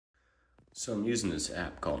So I'm using this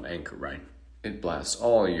app called Anchor, right? It blasts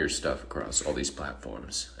all your stuff across all these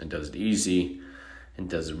platforms. It does it easy. It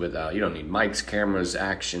does it without, you don't need mics, cameras,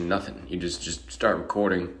 action, nothing. You just start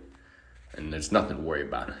recording and there's nothing to worry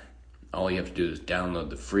about. All you have to do is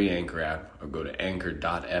download the free Anchor app or go to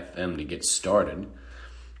anchor.fm to get started.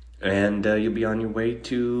 And you'll be on your way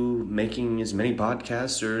to making as many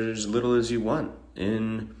podcasts or as little as you want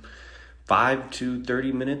in 5 to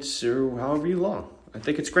 30 minutes or however you long. I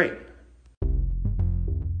think it's great.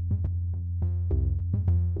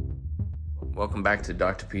 Welcome back to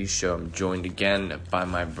Dr. P's show. I'm joined again by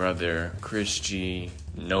my brother, Chris G,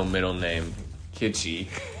 no middle name, Kitchi.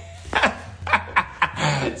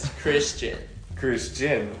 It's Christian.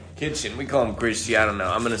 Kitchen. We call him Chris G. I don't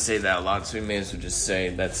know. I'm going to say that a lot, so we may as well just say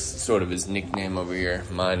that's sort of his nickname over here.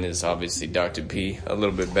 Mine is obviously Dr. P, a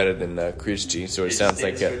little bit better than Chris G, so it sounds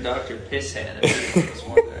like for Dr. Pisshand, if you was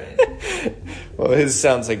wondering. Well, his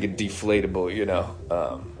sounds like a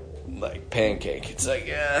deflatable, like pancake. It's like,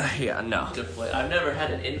 no. I've never had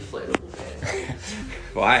an inflatable pancake.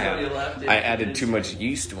 Well, I have. I added too much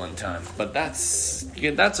yeast one time, but that's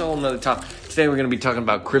a whole nother topic. Today we're going to be talking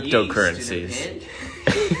about cryptocurrencies.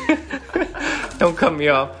 Don't cut me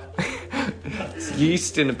off.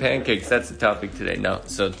 Yeast in the pancakes, that's the topic today. No,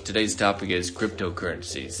 so today's topic is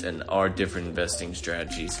cryptocurrencies and our different investing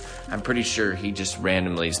strategies. I'm pretty sure he just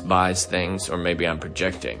randomly buys things, or maybe I'm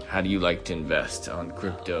projecting. How do you like to invest on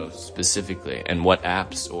crypto specifically, and what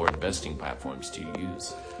apps or investing platforms do you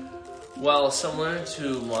use? Well, similar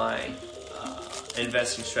to my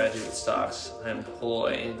investing strategy with stocks, I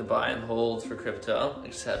employ the buy and hold for crypto,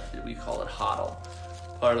 except we call it HODL.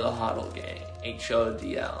 Part of the HODL gang,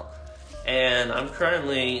 HODL. And I'm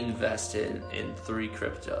currently invested in 3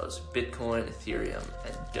 cryptos: Bitcoin, Ethereum,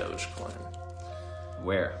 and Dogecoin.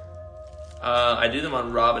 Where? I do them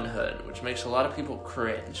on Robinhood, which makes a lot of people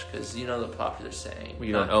cringe, because you know the popular saying. Well,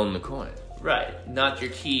 you don't own the coin. Right. Not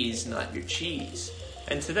your keys, not your cheese.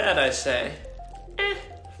 And to that I say,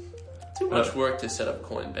 too much work to set up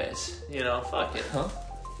Coinbase. Fuck it. Huh?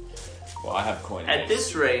 Well, I have Coinbase. At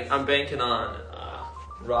this rate, I'm banking on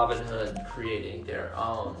Robinhood creating their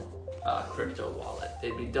own crypto wallet.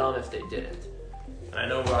 They'd be dumb if they didn't. And I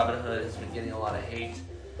know Robinhood has been getting a lot of hate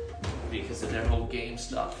because of their whole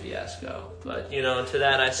GameStop fiasco. But, to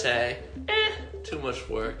that I say, too much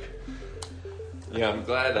work. Yeah, I'm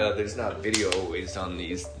glad there's not video always on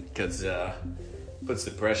these, because puts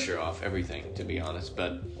the pressure off everything, to be honest.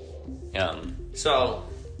 But So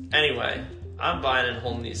anyway, I'm buying and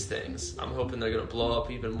holding these things. I'm hoping they're gonna blow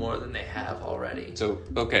up even more than they have already. So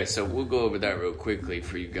we'll go over that real quickly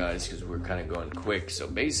for you guys, because we're kind of going quick. So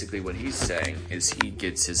basically what he's saying is he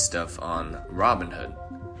gets his stuff on Robinhood,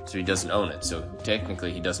 so he doesn't own it. So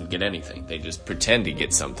technically he doesn't get anything. They just pretend he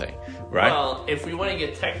gets something, right? Well, if we want to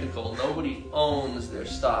get technical, nobody owns their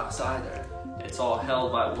stocks either. It's all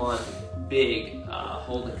held by one big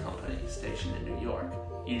holding company stationed in New York.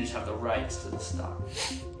 You just have the rights to the stock.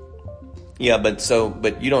 Yeah,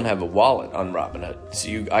 but you don't have a wallet on Robinhood,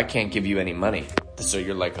 so I can't give you any money. So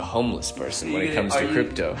you're like a homeless person when it comes to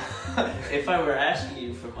crypto. If I were asking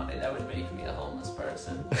you for money, that would make me a homeless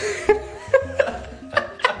person.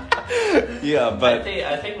 Yeah, but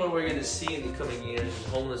I think what we're going to see in the coming years is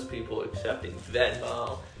homeless people accepting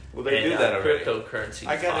Venmo. Well, they do that already. Cryptocurrency.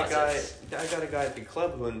 I got a guy at the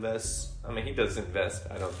club who invests. I mean, he doesn't invest,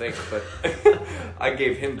 I don't think, but I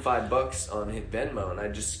gave him $5 on his Venmo, and I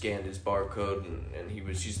just scanned his barcode, and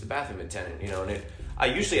he's the bathroom attendant, and I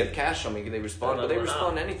usually have cash on me. They respond, but they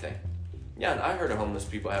respond to anything. Yeah, and I heard of homeless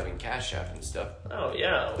people having Cash App and stuff. Oh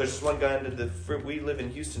yeah. There's this one guy we live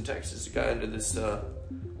in Houston, Texas. A guy under this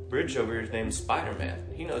bridge over here named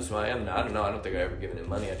Spider-Man. He knows who I am. I don't know. I don't think I ever given him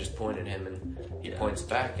money. I just pointed him, and he points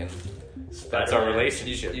back, and that's our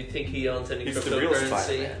relationship. Do you think he owns any cryptocurrency? He's the real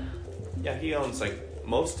Spider-Man. Yeah, he owns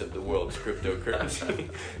most of the world's cryptocurrency.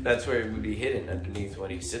 That's where it would be hidden underneath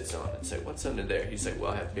what he sits on. It's like, what's under there? He's like,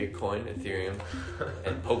 well, I have Bitcoin, Ethereum,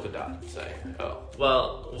 and Polkadot. It's like, oh.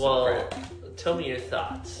 Well, tell me your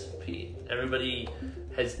thoughts, Pete. Everybody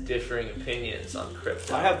has differing opinions on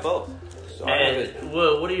crypto. I have both. So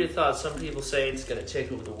what are your thoughts? Some people say it's going to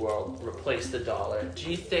take over the world, replace the dollar.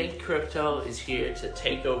 Do you think crypto is here to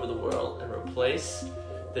take over the world and replace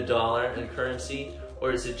the dollar and currency?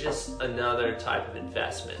 Or is it just another type of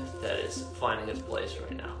investment that is finding its place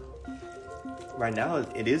right now? Right now,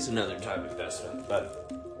 it is another type of investment,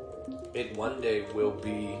 but it one day it'll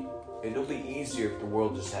be easier if the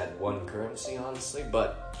world just had one currency, honestly.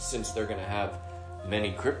 But since they're going to have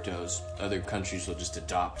many cryptos, other countries will just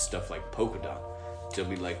adopt stuff like Polkadot. It'll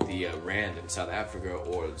be like the Rand in South Africa,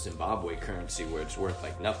 or Zimbabwe currency, where it's worth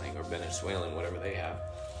like nothing, or Venezuelan, whatever they have.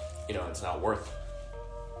 it's not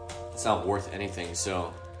worth anything.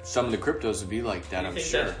 So some of the cryptos would be like that, I'm sure. Do you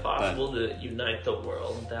think that's possible to unite the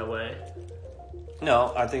world that way?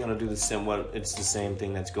 No, I think it'll do the same. It's the same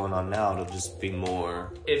thing that's going on now. It'll just be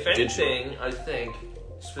more. If digital. anything, I think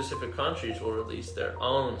specific countries will release their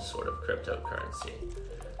own sort of cryptocurrency.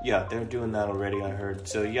 Yeah, they're doing that already, I heard.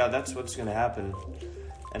 So yeah, that's what's going to happen.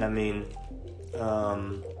 And I mean,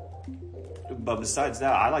 but besides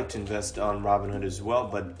that, I like to invest on Robinhood as well,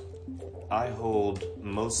 but I hold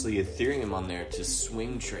mostly Ethereum on there to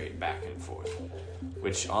swing trade back and forth,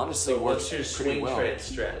 which honestly works pretty well. What's your swing trade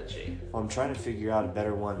strategy? Well, I'm trying to figure out a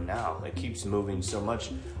better one now. It keeps moving so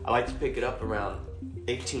much. I like to pick it up around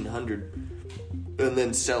 1800 and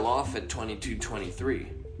then sell off at 2223.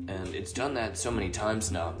 And it's done that so many times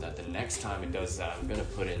now that the next time it does that, I'm going to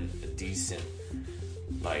put in a decent,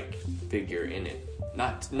 figure in it.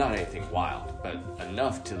 Not anything wild, but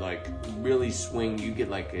enough to, really swing. You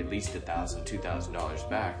get, at least $1,000, $2,000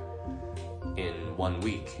 back in 1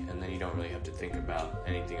 week. And then you don't really have to think about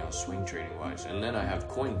anything else swing trading-wise. And then I have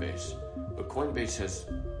Coinbase. But Coinbase has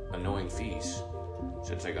annoying fees.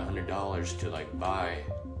 So it's $100 to, buy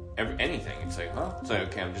anything. It's huh? It's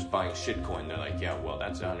okay, I'm just buying shitcoin. They're yeah, well,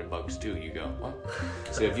 that's $100 too. You go, what?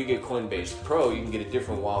 So if you get Coinbase Pro, you can get a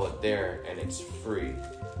different wallet there, and it's free.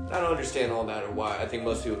 I don't understand all that or why. I think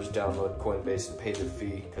most people just download Coinbase and pay the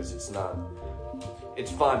fee because it's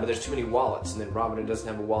fine, but there's too many wallets. And then Robinhood doesn't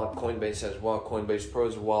have a wallet. Coinbase has a wallet. Coinbase Pro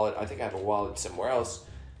has a wallet. I think I have a wallet somewhere else.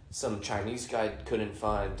 Some Chinese guy couldn't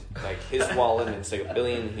find his wallet, and it's $1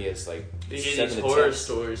 billion. He has You hear these horror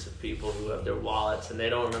stories of people who have their wallets and they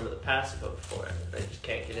don't remember the passcode for it. They just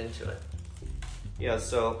can't get into it. Yeah,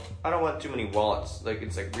 so I don't want too many wallets.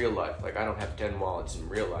 It's real life. I don't have 10 wallets in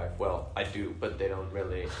real life. Well, I do, but they don't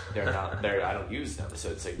really. They're not there. I don't use them. So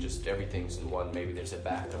it's just everything's in one. Maybe there's a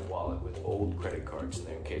backup wallet with old credit cards in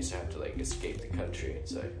there in case I have to escape the country.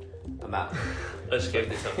 It's I'm out. Escape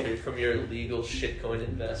the country from your illegal shitcoin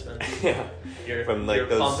investments. Yeah, your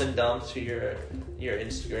those pump and dump to your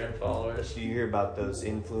Instagram followers. Do you hear about those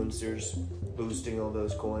influencers boosting all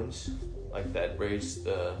those coins? That Raise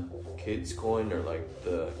the Kids coin, or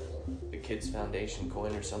the Kids Foundation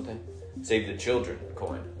coin or something? Save the Children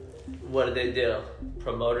coin. What did they do?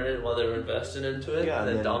 Promoted it while they were investing into it, and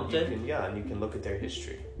then dumped it? And you can look at their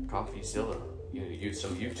history. CoffeeZilla,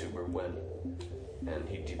 some YouTuber went, and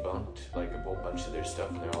he debunked a whole bunch of their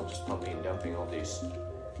stuff, and they're all just pumping and dumping all these.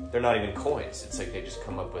 They're not even coins. It's they just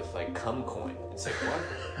come up with cum coin. It's what?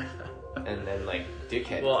 And then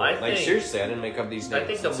dickhead. Well, coin. Seriously, I didn't make up these names. I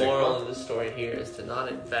think the moral of the story here is to not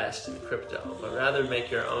invest in crypto, but rather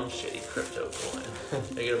make your own shitty crypto coin.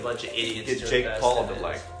 They get a bunch of idiots. Get Jake Paul to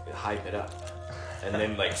hype it up, and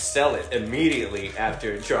then sell it immediately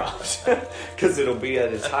after it drops, because it'll be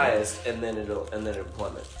at its highest, and then it'll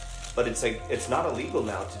plummet. But it's not illegal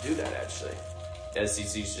now to do that actually.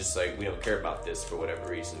 SEC's just we don't care about this for whatever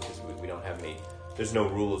reason because we don't have any. There's no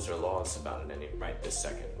rules or laws about it right this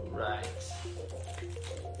second. Right.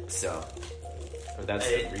 So that's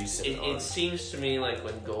the reason. It seems to me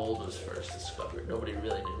when gold was first discovered, nobody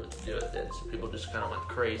really knew what to do with it, so people just kind of went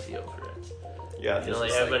crazy over it. Yeah,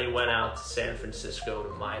 everybody went out to San Francisco to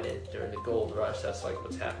mine it during the gold rush. That's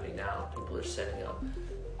what's happening now. People are setting up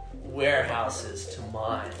warehouses to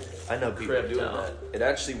mine. I know people doing that. It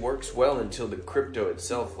actually works well until the crypto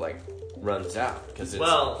itself runs out because it's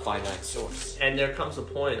a finite source. And there comes a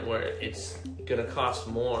point where it's gonna cost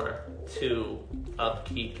more to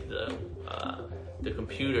upkeep the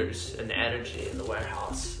computers and the energy in the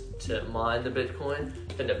warehouse to mine the Bitcoin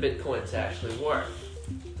than the Bitcoin's actually worth.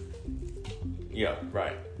 Yeah,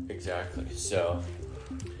 right. Exactly. So,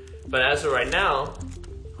 but as of right now,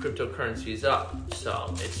 cryptocurrency is up,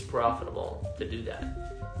 so it's profitable to do that.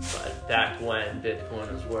 But back when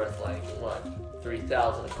Bitcoin was worth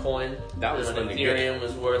 3,000 a coin, that was when Ethereum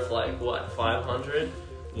was worth 500.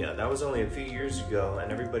 Yeah, that was only a few years ago, and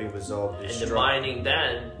everybody was all distraught. And the mining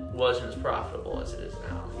then wasn't as profitable as it is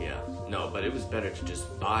now. Yeah, no, but it was better to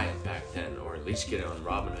just buy it back then, or at least get it on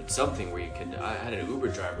Robinhood, something where you could. I had an Uber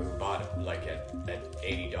driver who bought it at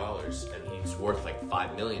 $80, and he's worth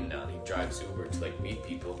 $5 million now. And he drives Uber to meet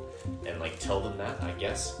people and tell them that, I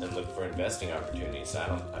guess, and look for investing opportunities. I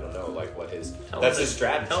don't know what his his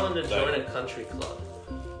strategy. Tell him to join a country club.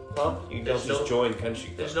 Huh? You don't just join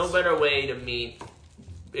country clubs. There's no better way to meet.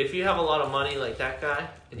 If you have a lot of money like that guy,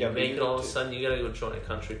 and you make it all of a sudden, you gotta go join a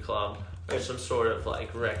country club or some sort of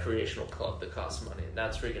recreational club that costs money. And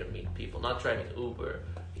that's where you're gonna meet people. Not driving Uber.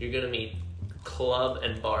 You're gonna meet club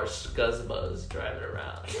and bar scuzzbuzz driving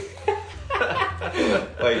around.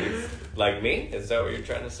 Like me? Is that what you're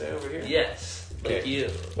trying to say over here? Yes. Like you.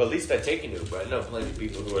 Well, at least I take an Uber. I know plenty of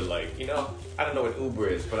people who are like, I don't know what Uber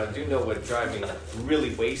is, but I do know what driving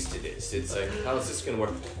really wasted is. It's like, how is this going to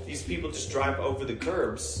work? These people just drive over the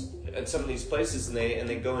curbs at some of these places and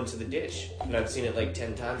they go into the ditch. And I've seen it like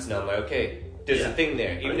 10 times now. I'm like, okay, there's a thing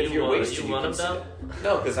there. Even if you're wasted, you want him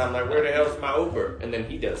No, because I'm like, where the hell's my Uber? And then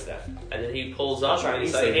he does that. And then he pulls up and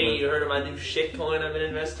he's like, hey, you heard of my new shitcoin I've been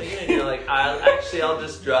investing in? And you're like, I'll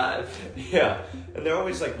just drive. Yeah. And they're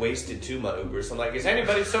always like wasted too, my Ubers. I'm like, is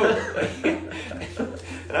anybody sober?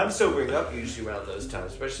 And I'm sobering up usually around those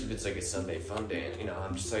times, especially if it's like a Sunday fun day. And,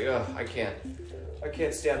 I'm just like, oh, I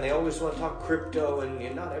can't stand. They always want to talk crypto,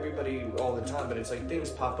 and not everybody all the time, but it's like things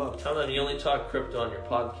pop up. Tell them you only talk crypto on your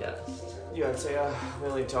podcast. Yeah, I'd say we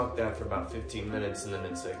only talk that for about 15 minutes, and then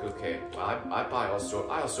it's like, okay, well, I also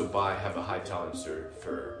have a high tolerance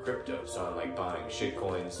for crypto, so I'm like buying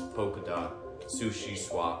shitcoins, Polkadot, Sushi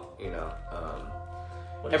Swap,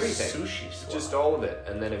 What everything. Is Sushi Swap? Just all of it,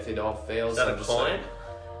 and then if it all fails, is that I'm a just coin? like,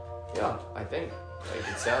 yeah, I think. Like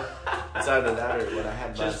it's either that or what I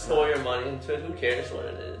had last Just pour night. your money into it. Who cares what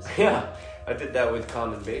it is? Yeah, I did that with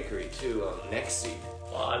Common Bakery too. Nextseed.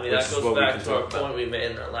 Well, I mean, that goes back to our point we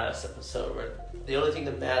made in our last episode, where the only thing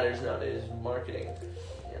that matters nowadays is marketing.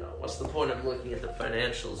 What's the point of looking at the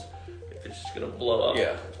financials if it's just going to blow up?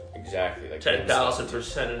 Yeah, exactly. Like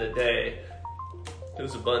 10,000% in a day.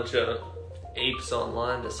 There's a bunch of apes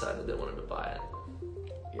online decided they wanted to buy it.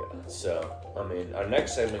 Yeah, so, I mean, our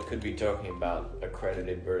next segment could be talking about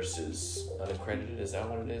accredited versus unaccredited. Is that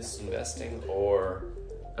what it is? Investing or...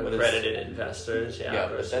 Accredited investors, yeah,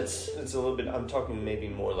 but that's a little bit. I'm talking maybe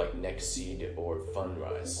more like Nextseed or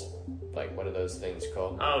Fundrise. Like, what are those things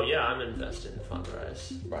called? Oh yeah, I'm invested in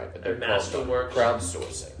Fundrise. Right, but they're Masterworks. called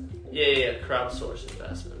crowdsourcing. Yeah, crowdsource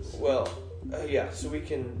investments. Well, yeah, so we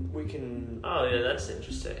can. Oh yeah, that's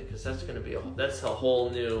interesting because that's going to be that's a whole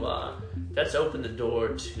new. That's opened the door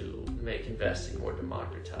to make investing more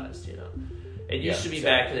democratized. It used to be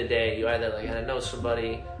back in the day, you either had to know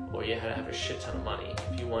somebody or you had to have a shit ton of money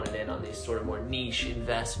if you wanted in on these sort of more niche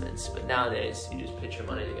investments. But nowadays, you just put your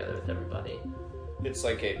money together with everybody. It's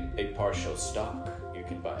like a partial stock. You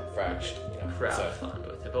can buy a fraction. Crowdfund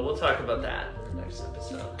with it. But we'll talk about that in the next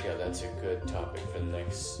episode. Yeah, that's a good topic for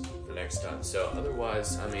next time. So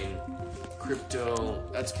otherwise, I mean, crypto,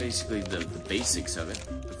 that's basically the basics of it,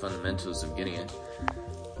 the fundamentals of getting it.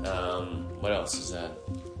 What else is that?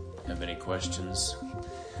 Have any questions?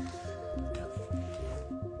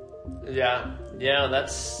 Yeah,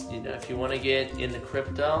 that's, if you want to get into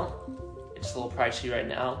crypto, it's a little pricey right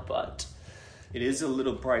now, but... It is a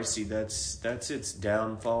little pricey. That's its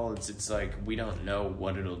downfall. It's like we don't know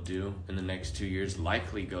what it'll do in the next 2 years.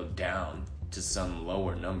 Likely go down to some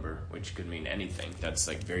lower number, which could mean anything. That's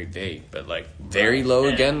like very vague, but like very low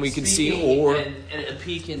again we could see, or... And a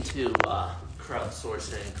peek into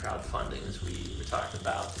crowdsourcing and crowdfunding, as we were talking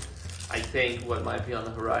about. I think what might be on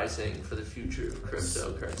the horizon for the future of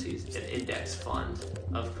cryptocurrencies, an index fund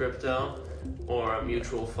of crypto or a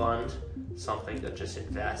mutual fund, something that just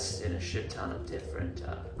invests in a shit ton of different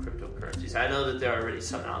cryptocurrencies. I know that there are already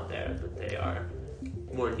some out there, but they are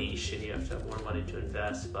more niche and you have to have more money to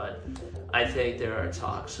invest, but I think there are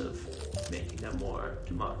talks of making them more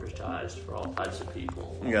democratized for all types of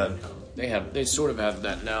people. Yeah, they sort of have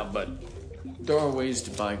that now, but there are ways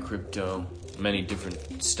to buy crypto, many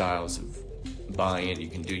different styles of buying it you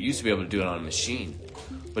can do. You used to be able to do it on a machine,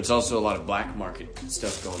 but it's also a lot of black market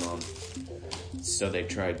stuff going on. So they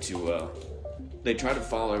try to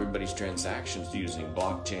follow everybody's transactions using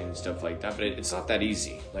blockchain and stuff like that, but it's not that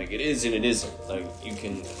easy. Like it is and it isn't. Like you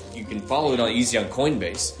can follow it easy on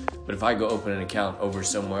Coinbase, but if I go open an account over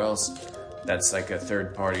somewhere else, that's like a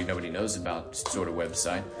third party nobody knows about sort of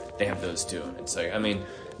website. They have those too. It's like, I mean,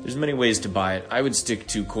 there's many ways to buy it. I would stick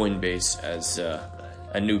to Coinbase as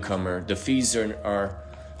a newcomer. The fees are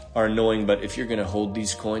annoying, but if you're going to hold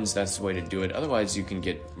these coins, that's the way to do it. Otherwise, you can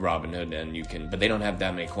get Robinhood, but they don't have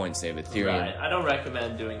that many coins. They have Ethereum. Right. I don't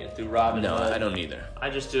recommend doing it through Robinhood. No, I don't either. I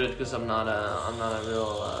just do it because I'm not a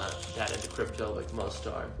real that into crypto like most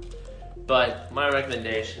are. But my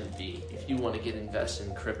recommendation would be, if you want to get invested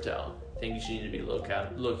in crypto, things you need to be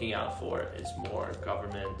looking out for is more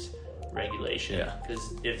government regulation. Yeah.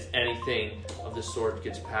 Because if anything of the sort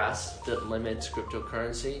gets passed that limits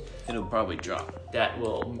cryptocurrency, It'll probably drop. that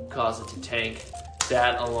will cause it to tank.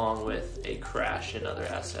 That, along with a crash in other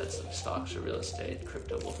assets like stocks or real estate,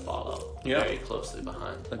 crypto will follow very closely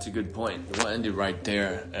behind. That's a good point. We'll end it right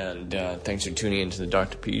there. And thanks for tuning into the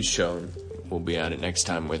Dr. P's show. And we'll be at it next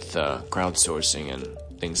time with crowdsourcing and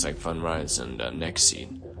things like Fundrise and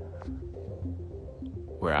Nextseed.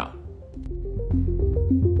 We're out.